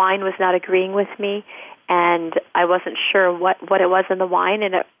wine was not agreeing with me, and I wasn't sure what it was in the wine.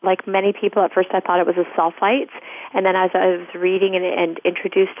 And like many people, at first I thought it was the sulfites. And then as I was reading and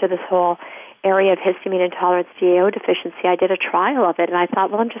introduced to this whole area of histamine intolerance, DAO deficiency, I did a trial of it. And I thought,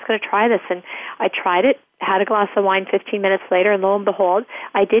 well, I'm just going to try this. And I tried it, had a glass of wine 15 minutes later, and lo and behold,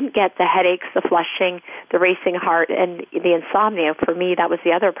 I didn't get the headaches, the flushing, the racing heart, and the insomnia. For me, that was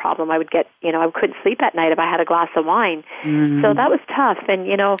the other problem. I would get, I couldn't sleep at night if I had a glass of wine. Mm-hmm. So that was tough. And,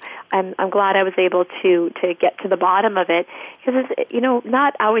 I'm glad I was able to get to the bottom of it, because it's,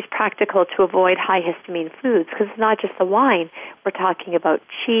 not always practical to avoid high histamine foods, because it's not just the wine. We're talking about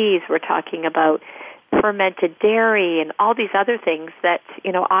cheese. We're talking about fermented dairy and all these other things that,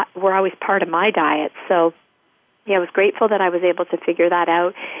 were always part of my diet. So, I was grateful that I was able to figure that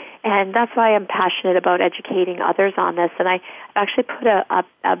out. And that's why I'm passionate about educating others on this. And I've actually put a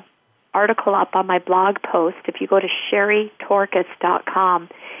article up on my blog post. If you go to sherrytorkos.com,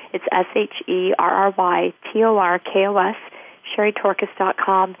 it's SherryTorkos,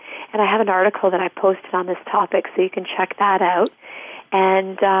 sherrytorkos.com, and I have an article that I posted on this topic, so you can check that out.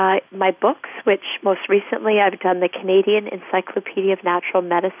 And my books, which most recently I've done the Canadian Encyclopedia of Natural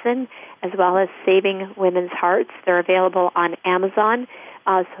Medicine, as well as Saving Women's Hearts. They're available on Amazon,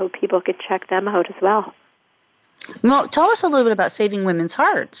 so people could check them out as well. Well, tell us a little bit about Saving Women's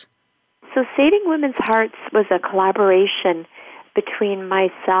Hearts. So Saving Women's Hearts was a collaboration between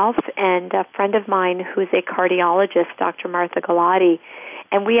myself and a friend of mine who's a cardiologist, Dr. Martha Galati.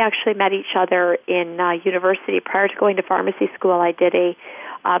 And we actually met each other in university. Prior to going to pharmacy school, I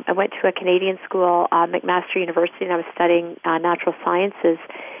went to a Canadian school, McMaster University, and I was studying natural sciences.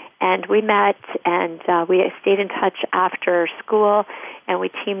 And we met, and we stayed in touch after school, and we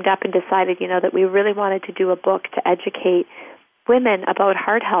teamed up and decided, that we really wanted to do a book to educate women about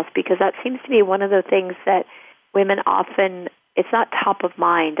heart health, because that seems to be one of the things that women often, it's not top of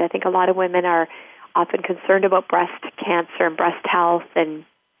mind. I think a lot of women are often concerned about breast cancer and breast health and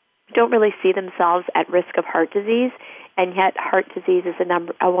don't really see themselves at risk of heart disease, and yet heart disease is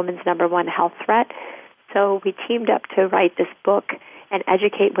a woman's number one health threat. So we teamed up to write this book and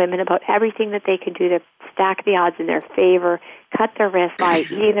educate women about everything that they can do to stack the odds in their favor, cut their risk by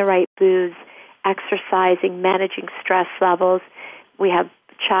eating the right foods, exercising, managing stress levels. We have a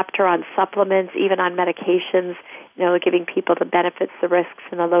chapter on supplements, even on medications, giving people the benefits, the risks,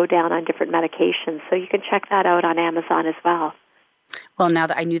 and the lowdown on different medications. So you can check that out on Amazon as well. Well, now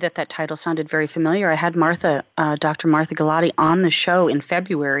that I knew that title sounded very familiar, I had Dr. Martha Galati on the show in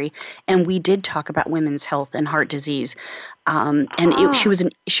February, and we did talk about women's health and heart disease.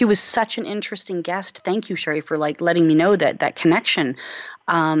 She was such an interesting guest. Thank you, Sherry, for letting me know that connection.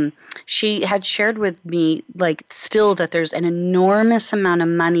 She had shared with me still that there's an enormous amount of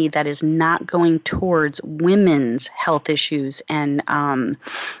money that is not going towards women's health issues and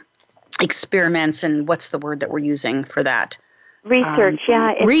experiments, and what's the word that we're using for that? Research,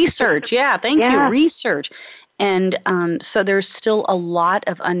 Research, yeah. Thank you. Research. And so there's still a lot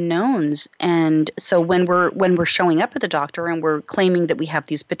of unknowns. And so when we're showing up at the doctor and we're claiming that we have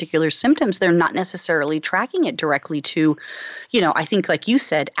these particular symptoms, they're not necessarily tracking it directly to, I think like you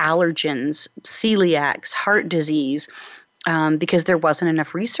said, allergens, celiacs, heart disease, because there wasn't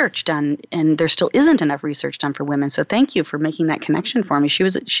enough research done, and there still isn't enough research done for women. So thank you for making that connection for me. She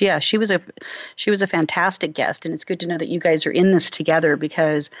was a fantastic guest, and it's good to know that you guys are in this together,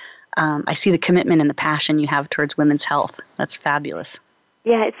 because I see the commitment and the passion you have towards women's health. That's fabulous.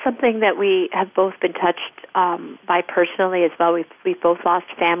 Yeah, it's something that we have both been touched by personally as well. We've both lost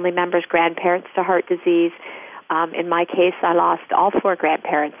family members, grandparents to heart disease. In my case, I lost all 4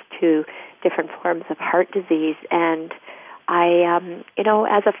 grandparents to different forms of heart disease, and I,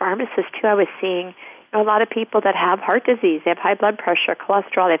 as a pharmacist too, I was seeing a lot of people that have heart disease. They have high blood pressure,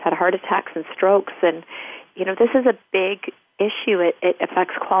 cholesterol. They've had heart attacks and strokes, and this is a big issue. It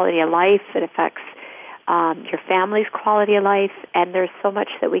affects quality of life. It affects your family's quality of life, and there's so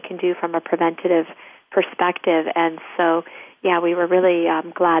much that we can do from a preventative perspective. And so, we were really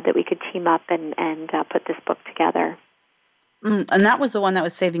glad that we could team up and put this book together. And that was the one that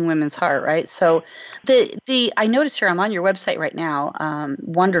was Saving Women's Heart, right? So I noticed here, I'm on your website right now,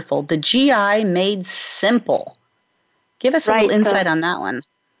 wonderful, the GI Made Simple. Give us a little insight on that one.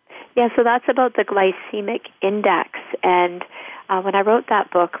 Yeah, so that's about the glycemic index. And when I wrote that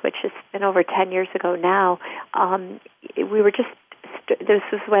book, which has been over 10 years ago now, we were just, this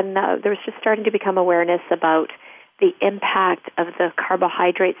was when there was just starting to become awareness about the impact of the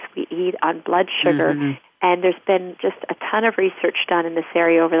carbohydrates we eat on blood sugar. Mm-hmm. And there's been just a ton of research done in this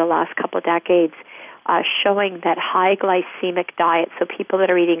area over the last couple of decades showing that high glycemic diets, so people that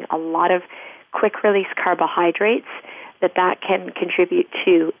are eating a lot of quick-release carbohydrates, that can contribute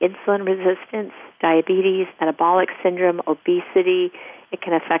to insulin resistance, diabetes, metabolic syndrome, obesity. It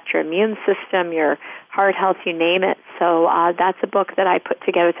can affect your immune system, your heart health, you name it. So that's a book that I put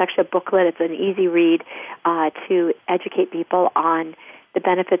together. It's actually a booklet. It's an easy read to educate people on the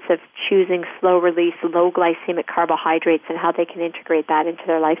benefits of choosing slow-release, low-glycemic carbohydrates and how they can integrate that into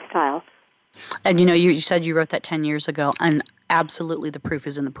their lifestyle. And, you said you wrote that 10 years ago, and absolutely the proof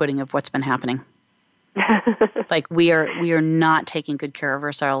is in the pudding of what's been happening. We are not taking good care of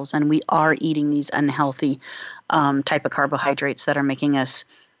ourselves, and we are eating these unhealthy type of carbohydrates that are making us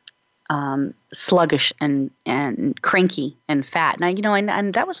sluggish and cranky and fat. Now,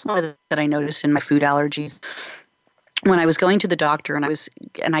 and that was one that I noticed in my food allergies. When I was going to the doctor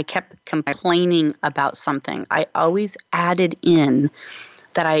and I kept complaining about something, I always added in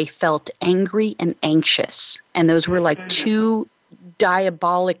that I felt angry and anxious. And those were like two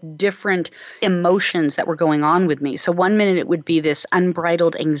diabolic different emotions that were going on with me. So one minute it would be this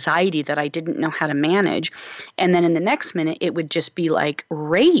unbridled anxiety that I didn't know how to manage. And then in the next minute it would just be like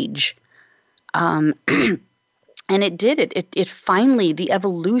rage. And it did. It finally, the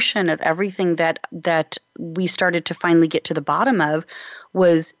evolution of everything that we started to finally get to the bottom of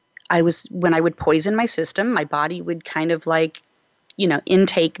was when I would poison my system, my body would kind of like,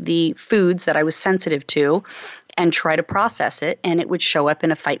 intake the foods that I was sensitive to and try to process it. And it would show up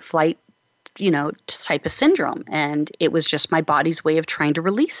in a fight, flight, type of syndrome. And it was just my body's way of trying to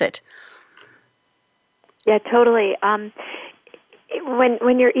release it. Yeah, totally.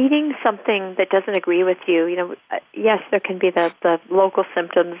 When you're eating something that doesn't agree with you, yes, there can be the local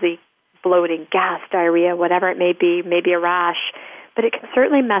symptoms, the bloating, gas, diarrhea, whatever it may be, maybe a rash, but it can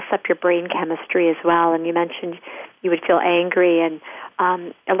certainly mess up your brain chemistry as well. And you mentioned you would feel angry, and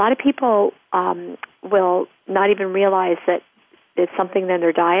a lot of people will not even realize that it's something in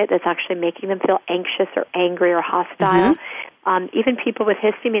their diet that's actually making them feel anxious or angry or hostile. Even people with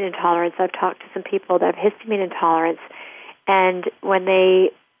histamine intolerance, I've talked to some people that have histamine intolerance, and when they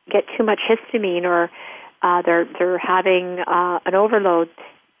get too much histamine or they're having an overload,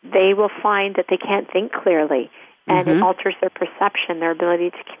 they will find that they can't think clearly, and it alters their perception, their ability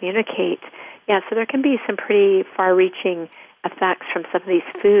to communicate. Yeah, so there can be some pretty far-reaching effects from some of these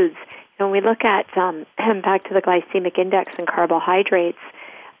foods. When we look at, back to the glycemic index and carbohydrates,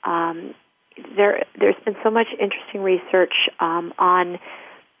 there's been so much interesting research on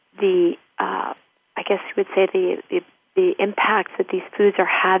the, I guess you would say, the impacts that these foods are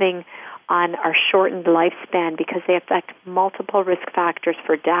having on our shortened lifespan because they affect multiple risk factors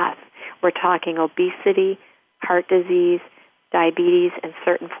for death. We're talking obesity, heart disease, diabetes, and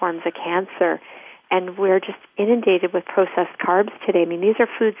certain forms of cancer. And we're just inundated with processed carbs today. I mean, these are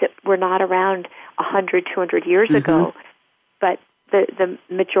foods that were not around 100, 200 years ago, but the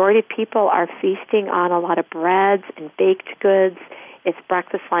majority of people are feasting on a lot of breads and baked goods. It's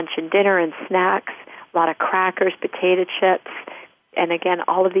breakfast, lunch, and dinner and snacks, a lot of crackers, potato chips, and again,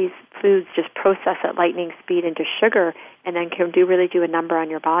 all of these foods just process at lightning speed into sugar and then can really do a number on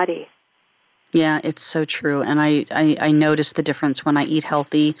your body. Yeah, it's so true. And I notice the difference when I eat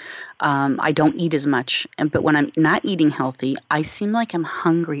healthy. I don't eat as much. But when I'm not eating healthy, I seem like I'm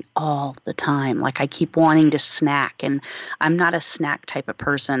hungry all the time. Like I keep wanting to snack, and I'm not a snack type of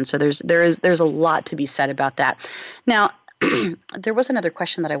person. So there's a lot to be said about that. Now, there was another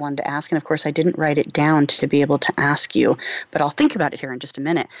question that I wanted to ask, and of course I didn't write it down to be able to ask you, but I'll think about it here in just a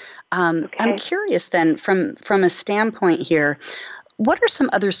minute. Okay. I'm curious then, from a standpoint here, what are some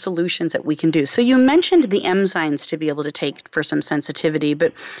other solutions that we can do? So you mentioned the enzymes to be able to take for some sensitivity,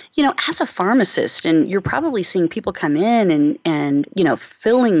 but, as a pharmacist, and you're probably seeing people come in and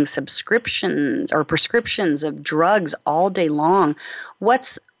filling subscriptions or prescriptions of drugs all day long.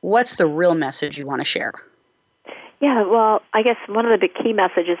 What's the real message you want to share? Yeah, well, I guess one of the big key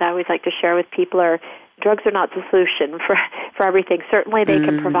messages I always like to share with people are drugs are not the solution for everything. Certainly they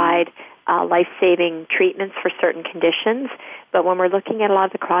can provide life-saving treatments for certain conditions, but when we're looking at a lot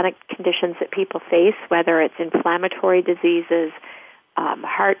of the chronic conditions that people face, whether it's inflammatory diseases,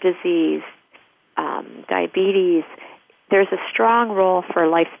 heart disease, diabetes, there's a strong role for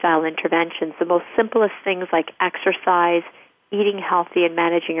lifestyle interventions. The most simplest things like exercise, eating healthy, and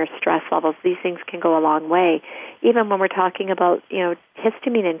managing your stress levels, these things can go a long way. Even when we're talking about,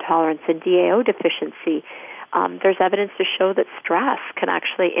 histamine intolerance and DAO deficiency, there's evidence to show that stress can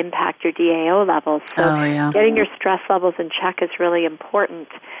actually impact your DAO levels. So getting your stress levels in check is really important.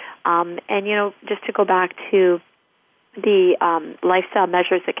 And, just to go back to the lifestyle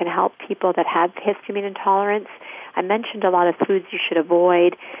measures that can help people that have histamine intolerance, I mentioned a lot of foods you should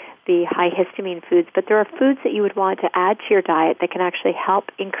avoid, the high histamine foods, but there are foods that you would want to add to your diet that can actually help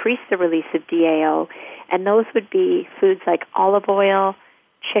increase the release of DAO, and those would be foods like olive oil,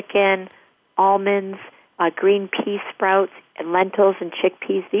 chicken, almonds, green pea sprouts, and lentils and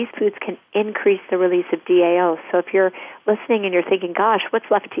chickpeas. These foods can increase the release of DAO. So if you're listening and you're thinking, gosh, what's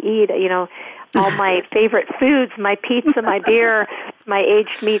left to eat? All my favorite foods, my pizza, my beer, my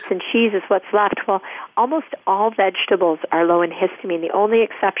aged meats and cheese is what's left. Well, almost all vegetables are low in histamine. The only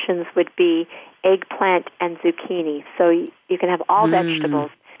exceptions would be eggplant and zucchini. So you can have all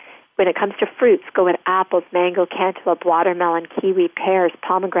vegetables. When it comes to fruits, go with apples, mango, cantaloupe, watermelon, kiwi, pears,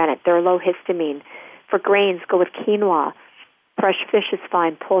 pomegranate. They're low histamine. For grains, go with quinoa. Fresh fish is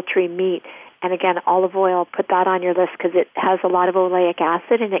fine, poultry, meat. And again, olive oil, put that on your list because it has a lot of oleic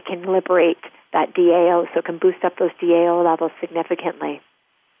acid and it can liberate that DAO, so it can boost up those DAO levels significantly.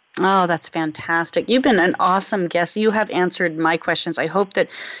 Oh, that's fantastic. You've been an awesome guest. You have answered my questions. I hope that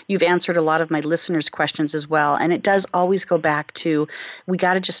you've answered a lot of my listeners' questions as well. And it does always go back to, we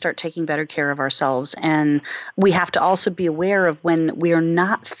got to just start taking better care of ourselves. And we have to also be aware of when we are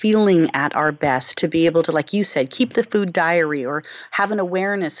not feeling at our best, to be able to, like you said, keep the food diary, or have an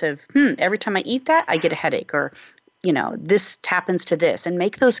awareness of, every time I eat that, I get a headache, or this happens to this, and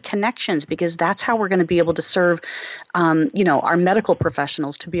make those connections, because that's how we're going to be able to serve, our medical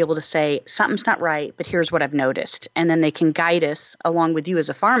professionals, to be able to say, something's not right, but here's what I've noticed. And then they can guide us, along with you as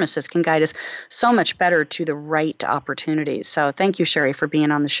a pharmacist, can guide us so much better to the right opportunities. So thank you, Sherry, for being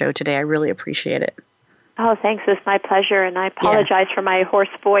on the show today. I really appreciate it. Oh, thanks. It was my pleasure. And I apologize for my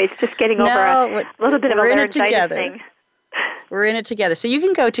hoarse voice, just getting over a little bit of a laryngitis thing. We're in it together. So you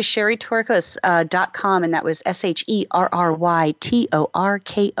can go to sherrytorkos.com, and that was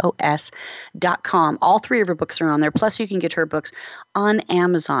SherryTorkos.com. All three of her books are on there. Plus, you can get her books on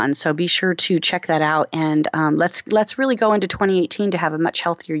Amazon. So be sure to check that out. And let's really go into 2018 to have a much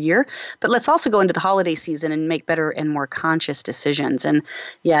healthier year. But let's also go into the holiday season and make better and more conscious decisions. And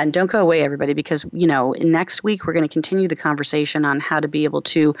and don't go away, everybody, because next week we're going to continue the conversation on how to be able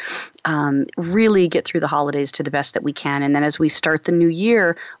to really get through the holidays to the best that we can. And then as we start the new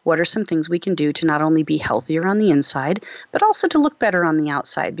year, what are some things we can do to not only be healthier on the inside, but also to look better on the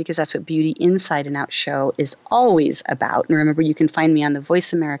outside, because that's what Beauty Inside and Out show is always about. And remember, you can find me on the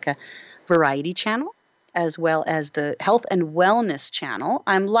Voice America Variety channel, as well as the Health and Wellness channel.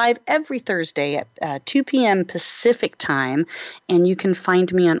 I'm live every Thursday at 2 p.m. Pacific time, and you can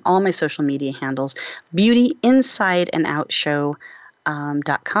find me on all my social media handles, Beauty Inside and Out Show.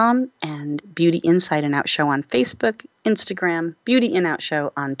 .com and Beauty Inside and Out Show on Facebook, Instagram, Beauty In Out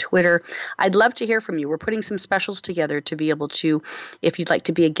Show on Twitter. I'd love to hear from you. We're putting some specials together to be able to, if you'd like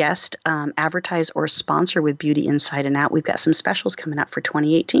to be a guest, advertise or sponsor with Beauty Inside and Out. We've got some specials coming up for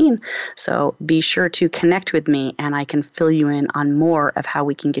 2018. So be sure to connect with me, and I can fill you in on more of how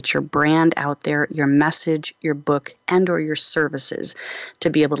we can get your brand out there, your message, your book, and or your services,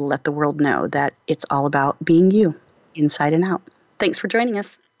 to be able to let the world know that it's all about being you, inside and out. Thanks for joining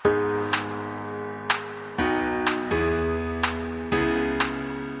us.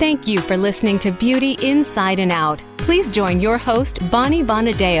 Thank you for listening to Beauty Inside and Out. Please join your host, Bonnie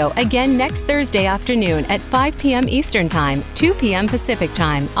Bonadeo, again next Thursday afternoon at 5 p.m. Eastern Time, 2 p.m. Pacific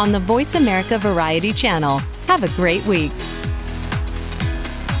Time on the Voice America Variety channel. Have a great week.